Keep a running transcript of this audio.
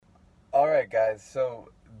Alright guys, so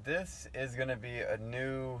this is going to be a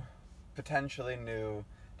potentially new,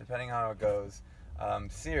 depending on how it goes,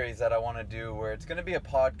 series that I want to do where it's going to be a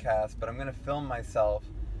podcast, but I'm going to film myself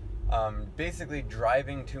basically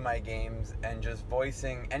driving to my games and just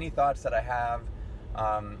voicing any thoughts that I have,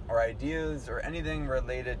 or ideas or anything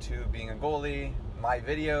related to being a goalie, my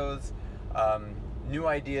videos, new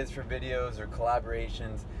ideas for videos or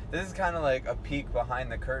collaborations. This is kind of like a peek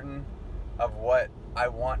behind the curtain of what I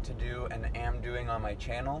want to do and am doing on my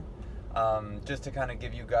channel, just to kind of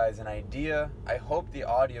give you guys an idea. I hope the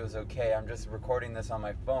audio is okay. I'm just recording this on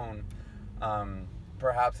my phone.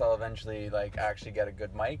 Perhaps I'll eventually actually get a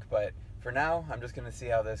good mic, but for now I'm just gonna see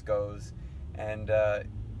how this goes. And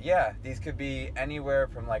yeah, these could be anywhere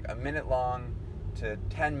from like a minute long to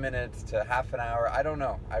 10 minutes to half an hour. I don't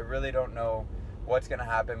know. I really don't know what's gonna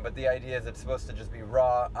happen, but the idea is it's supposed to just be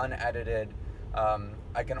raw, unedited.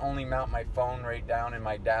 I can only mount my phone right down in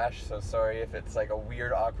my dash, so sorry if it's like a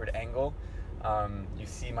weird, awkward angle. You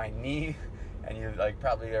see my knee, and you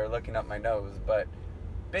probably are looking up my nose. But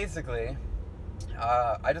basically,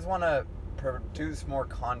 I just want to produce more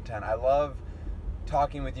content. I love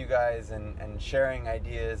talking with you guys and sharing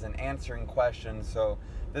ideas and answering questions. So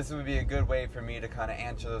this would be a good way for me to kind of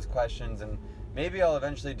answer those questions, and maybe I'll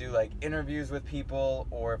eventually do interviews with people,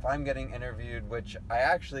 or if I'm getting interviewed, which I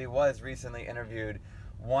actually was recently interviewed,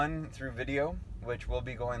 one through video, which will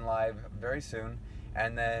be going live very soon,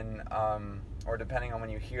 and then, or depending on when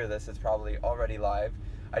you hear this, it's probably already live.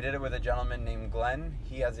 I did it with a gentleman named Glenn.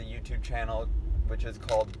 He has a YouTube channel, which is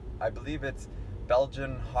called, I believe it's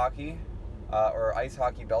Belgian Hockey, or Ice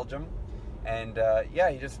Hockey Belgium. And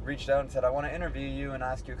yeah, he just reached out and said, I want to interview you and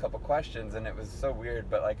ask you a couple questions. And it was so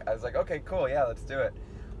weird, but I was like, okay, cool, yeah, let's do it.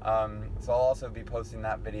 So I'll also be posting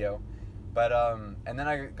that video. But and then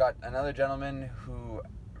I got another gentleman who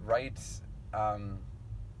writes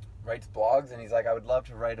blogs, and he's like, I would love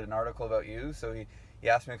to write an article about you. So he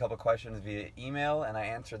asked me a couple questions via email, and I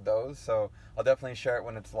answered those. So I'll definitely share it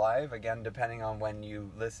when it's live. Again, depending on when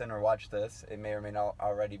you listen or watch this, it may or may not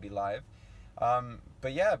already be live.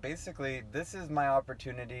 But yeah, basically, this is my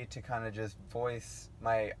opportunity to kind of just voice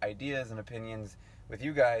my ideas and opinions with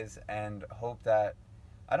you guys, and hope that,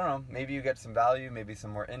 I don't know, maybe you get some value, maybe some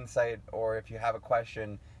more insight, or if you have a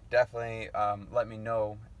question, definitely let me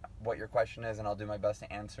know what your question is, and I'll do my best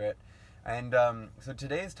to answer it. And so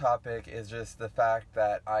today's topic is just the fact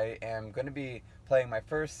that I am going to be playing my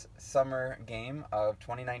first summer game of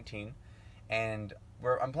 2019, and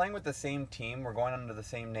I'm playing with the same team. We're going under the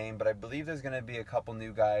same name, but I believe there's going to be a couple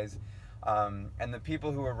new guys. And the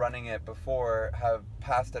people who were running it before have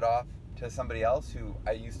passed it off to somebody else who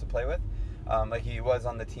I used to play with. He was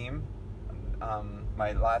on the team,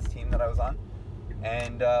 my last team that I was on.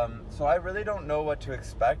 And so I really don't know what to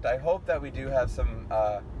expect. I hope that we do have some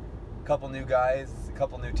couple new guys, a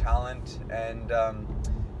couple new talent. And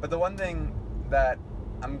but the one thing that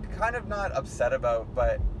I'm kind of not upset about,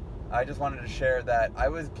 but I just wanted to share that I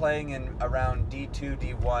was playing in around D2,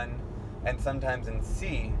 D1, and sometimes in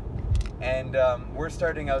C, and we're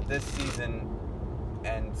starting out this season,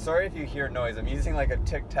 and sorry if you hear noise, I'm using a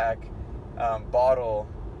Tic Tac bottle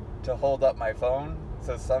to hold up my phone,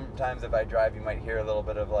 so sometimes if I drive you might hear a little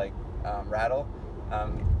bit of rattle.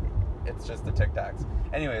 It's just the Tic Tacs.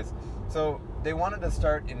 Anyways, so they wanted to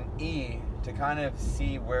start in E to kind of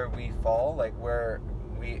see where we fall,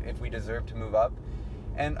 if we deserve to move up.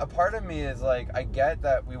 And a part of me is I get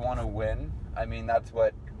that we want to win. I mean, that's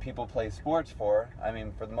what people play sports for. I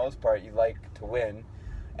mean, for the most part, you like to win,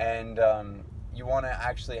 and you want to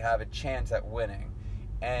actually have a chance at winning.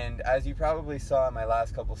 And as you probably saw in my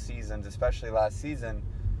last couple seasons, especially last season,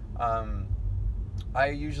 I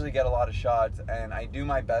usually get a lot of shots, and I do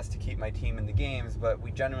my best to keep my team in the games, but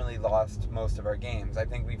we generally lost most of our games. I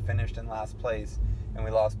think we finished in last place, and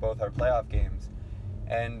we lost both our playoff games.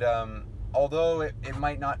 And although it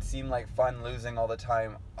might not seem like fun losing all the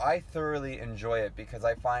time, I thoroughly enjoy it because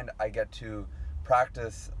I find I get to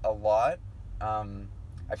practice a lot.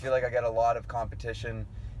 I feel like I get a lot of competition,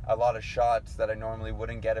 a lot of shots that I normally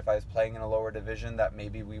wouldn't get if I was playing in a lower division that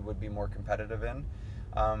maybe we would be more competitive in.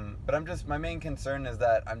 But my main concern is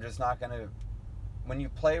that I'm just not going to, when you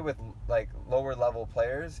play with lower level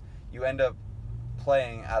players, you end up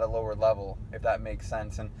playing at a lower level, if that makes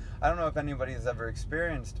sense. And I don't know if anybody has ever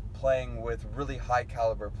experienced playing with really high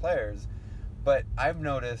caliber players, but I've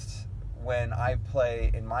noticed when I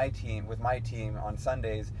play with my team on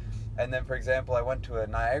Sundays, and then for example I went to a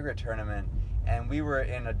Niagara tournament and we were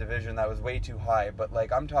in a division that was way too high, but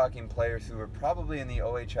I'm talking players who were probably in the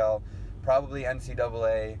OHL, probably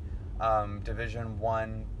NCAA, Division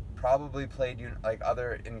 1, probably played like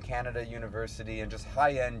other in Canada university and just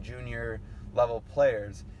high-end junior level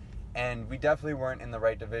players, and we definitely weren't in the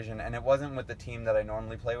right division, and it wasn't with the team that I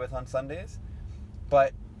normally play with on Sundays.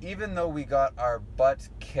 But even though we got our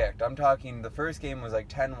butts kicked, I'm talking the first game was like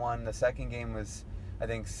 10-1, the second game was I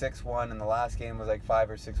think 6-1, and the last game was like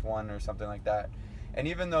 5 or 6-1 or something like that. And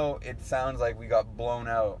even though it sounds like we got blown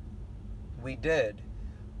out, we did.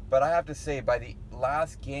 But I have to say, by the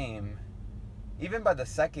last game, even by the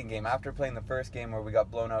second game, after playing the first game where we got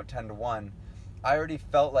blown out 10-1, I already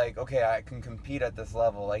felt like, okay, I can compete at this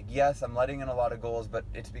level. Like, yes, I'm letting in a lot of goals, but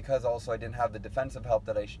it's because also I didn't have the defensive help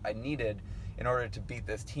that I needed in order to beat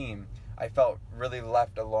this team. I felt really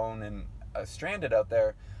left alone and stranded out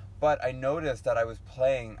there. But I noticed that I was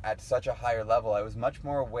playing at such a higher level. I was much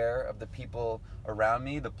more aware of the people around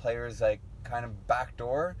me, the players like kind of back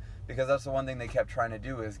door, because that's the one thing they kept trying to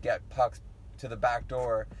do is get pucks to the back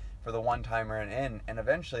door for the one-timer and in. And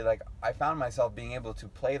eventually, like, I found myself being able to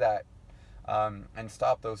play that and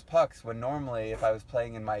stop those pucks when normally if I was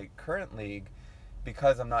playing in my current league,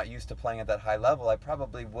 because I'm not used to playing at that high level, I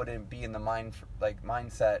probably wouldn't be in the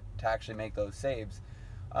mindset to actually make those saves.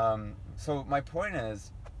 So my point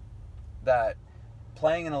is that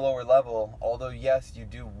playing in a lower level, although yes, you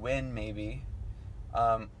do win maybe,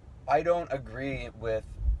 I don't agree with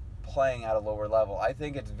playing at a lower level. I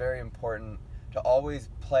think it's very important to always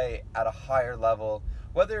play at a higher level,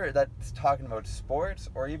 whether that's talking about sports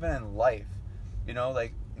or even in life. You know,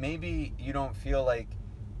 like maybe you don't feel like,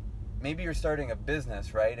 maybe you're starting a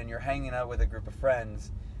business, right? And you're hanging out with a group of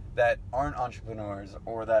friends that aren't entrepreneurs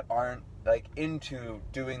or that aren't like into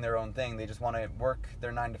doing their own thing. They just want to work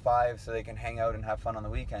their 9 to 5 so they can hang out and have fun on the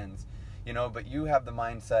weekends, you know, but you have the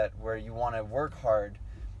mindset where you want to work hard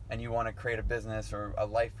and you want to create a business or a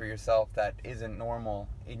life for yourself that isn't normal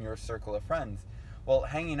in your circle of friends. Well,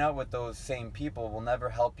 hanging out with those same people will never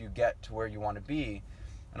help you get to where you want to be.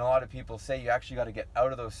 And a lot of people say you actually got to get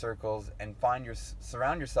out of those circles and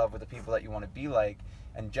surround yourself with the people that you want to be like.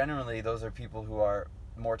 And generally, those are people who are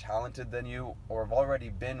more talented than you or have already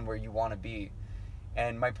been where you want to be.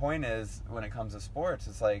 And my point is, when it comes to sports,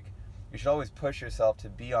 it's like you should always push yourself to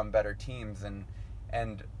be on better teams.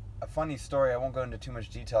 And a funny story, I won't go into too much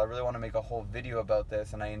detail. I really want to make a whole video about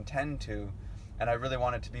this, and I intend to. And I really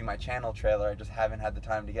want it to be my channel trailer. I just haven't had the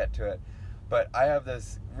time to get to it. But I have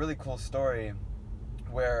this really cool story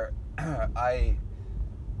where I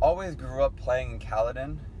always grew up playing in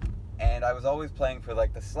Caledon, and I was always playing for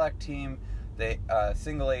like the select team, the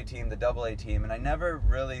single A team, the double A team, and I never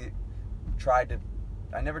really tried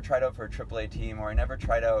out for a triple A team, or I never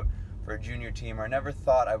tried out for a junior team, or I never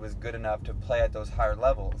thought I was good enough to play at those higher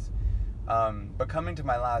levels. But coming to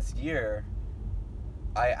my last year,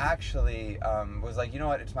 I actually was like, you know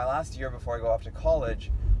what, it's my last year before I go off to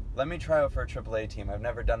college. Let me try out for a AAA team. I've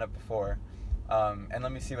never done it before. And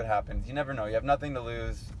let me see what happens. You never know. You have nothing to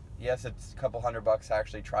lose. Yes, it's a couple $100 to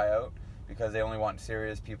actually try out because they only want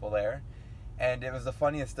serious people there. And it was the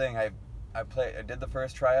funniest thing. I did the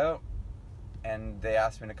first tryout, and they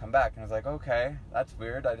asked me to come back. And I was like, okay, that's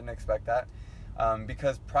weird. I didn't expect that.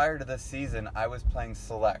 Because prior to this season, I was playing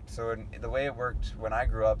select. So the way it worked when I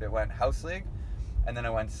grew up, it went house league, and then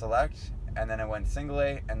it went select, and then it went single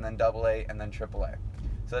A, and then double A, and then triple A.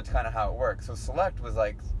 So that's kind of how it works. So select was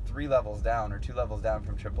like 3 levels down or 2 levels down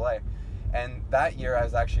from triple A. And that year I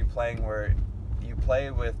was actually playing where you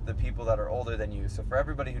play with the people that are older than you. So for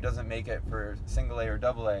everybody who doesn't make it for single A or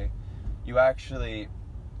double A, you actually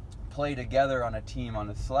play together on a team, on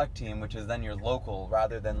a select team, which is then your local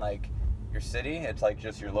rather than like your city. It's like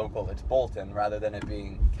just your local. It's Bolton rather than it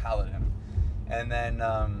being Caledon. And then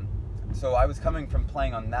so I was coming from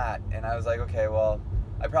playing on that, and I was like, okay, well,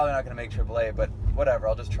 I'm probably not going to make AAA, but whatever,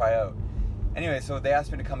 I'll just try out. Anyway, so they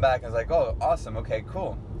asked me to come back. I was like, oh, awesome, okay,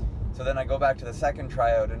 cool. So then I go back to the second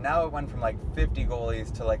tryout, and now it went from like 50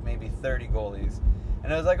 goalies to like maybe 30 goalies.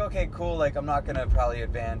 And I was like, okay, cool, like I'm not going to probably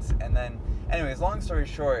advance. And then, anyways, long story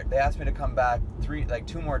short, they asked me to come back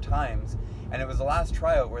 2 more times, and it was the last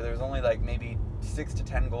tryout where there was only like maybe 6 to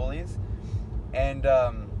 10 goalies. And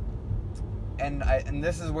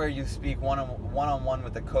this is where you speak one-on-one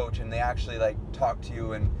with the coach, and they actually like talk to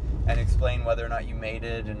you and explain whether or not you made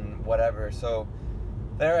it and whatever. So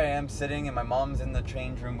there I am sitting, and my mom's in the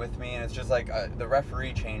change room with me, and it's just like the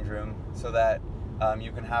referee change room, so that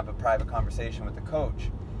you can have a private conversation with the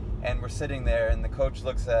coach. And we're sitting there, and the coach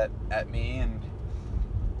looks at me,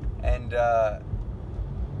 and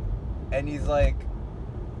he's like,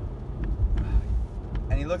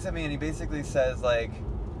 and he looks at me, and he basically says like,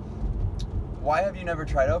 why have you never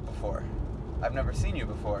tried out before? I've never seen you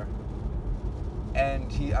before.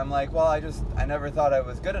 And I'm like, well, I never thought I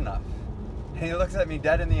was good enough. And he looks at me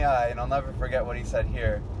dead in the eye, and I'll never forget what he said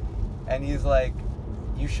here. And he's like,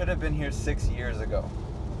 "You should have been here 6 years ago."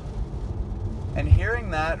 And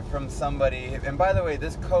hearing that from somebody, and by the way,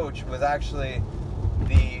 this coach was actually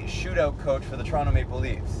the shootout coach for the Toronto Maple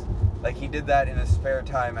Leafs. Like, he did that in his spare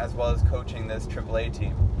time as well as coaching this AAA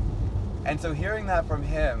team. And so hearing that from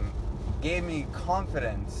him gave me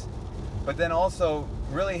confidence, but then also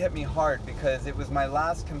really hit me hard because it was my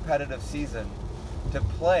last competitive season to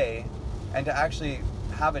play and to actually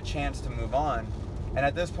have a chance to move on. And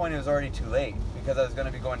at this point, it was already too late because I was going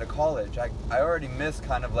to be going to college. I already missed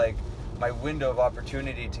kind of like my window of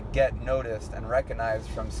opportunity to get noticed and recognized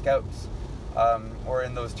from scouts, or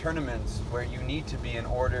in those tournaments where you need to be in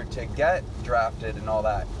order to get drafted and all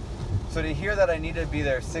that. So to hear that I needed to be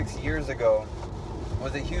there 6 years ago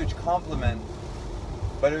was a huge compliment,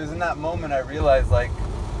 but it was in that moment I realized, like,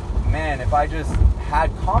 man, if I just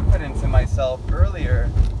had confidence in myself earlier,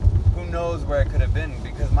 who knows where I could have been,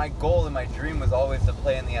 because my goal and my dream was always to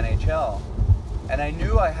play in the NHL. And I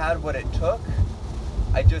knew I had what it took,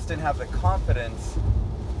 I just didn't have the confidence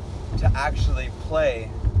to actually play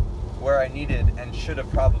where I needed and should have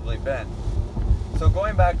probably been. So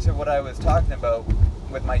going back to what I was talking about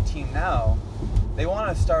with my team now, they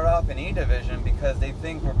want to start off in A division because they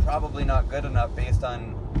think we're probably not good enough based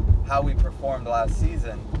on how we performed last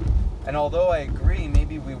season. And although I agree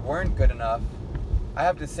maybe we weren't good enough, I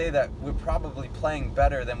have to say that we're probably playing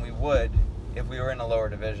better than we would if we were in a lower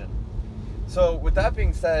division. So with that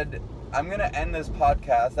being said, I'm going to end this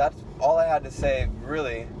podcast. That's all I had to say,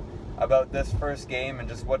 really, about this first game and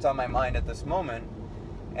just what's on my mind at this moment.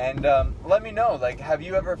 And let me know, like, have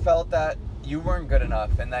you ever felt that you weren't good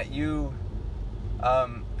enough and that you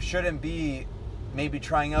shouldn't be maybe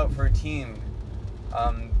trying out for a team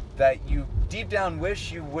that you deep down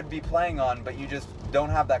wish you would be playing on, but you just don't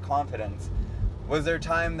have that confidence? Was there a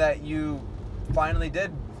time that you finally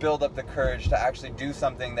did build up the courage to actually do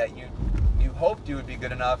something that you hoped you would be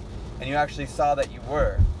good enough and you actually saw that you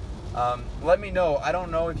were? Let me know. I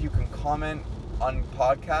don't know if you can comment on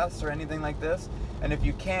podcasts or anything like this, and if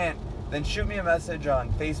you can't, then shoot me a message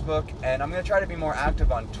on Facebook, and I'm going to try to be more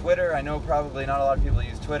active on Twitter. I know probably not a lot of people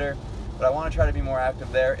use Twitter, but I want to try to be more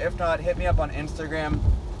active there. If not, hit me up on Instagram.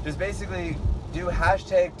 Just basically do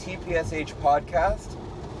hashtag TPSH podcast,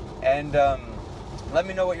 and let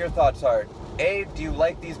me know what your thoughts are. A, do you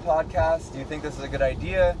like these podcasts? Do you think this is a good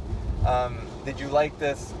idea? Did you like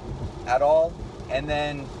this at all? And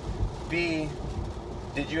then B,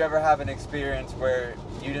 did you ever have an experience where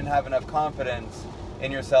you didn't have enough confidence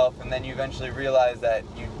in yourself and then you eventually realized that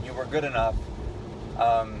you were good enough,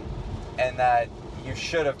 and that you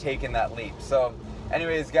should have taken that leap? So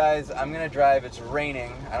anyways, guys, I'm going to drive. It's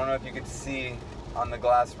raining. I don't know if you could see on the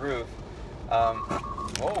glass roof.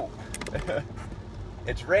 Whoa.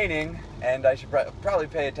 It's raining, and I should probably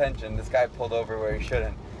pay attention. This guy pulled over where he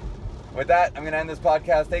shouldn't. With that, I'm going to end this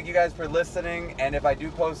podcast. Thank you guys for listening, and if I do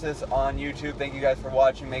post this on YouTube, thank you guys for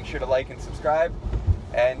watching. Make sure to like and subscribe,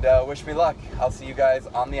 and wish me luck. I'll see you guys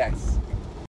on the ice.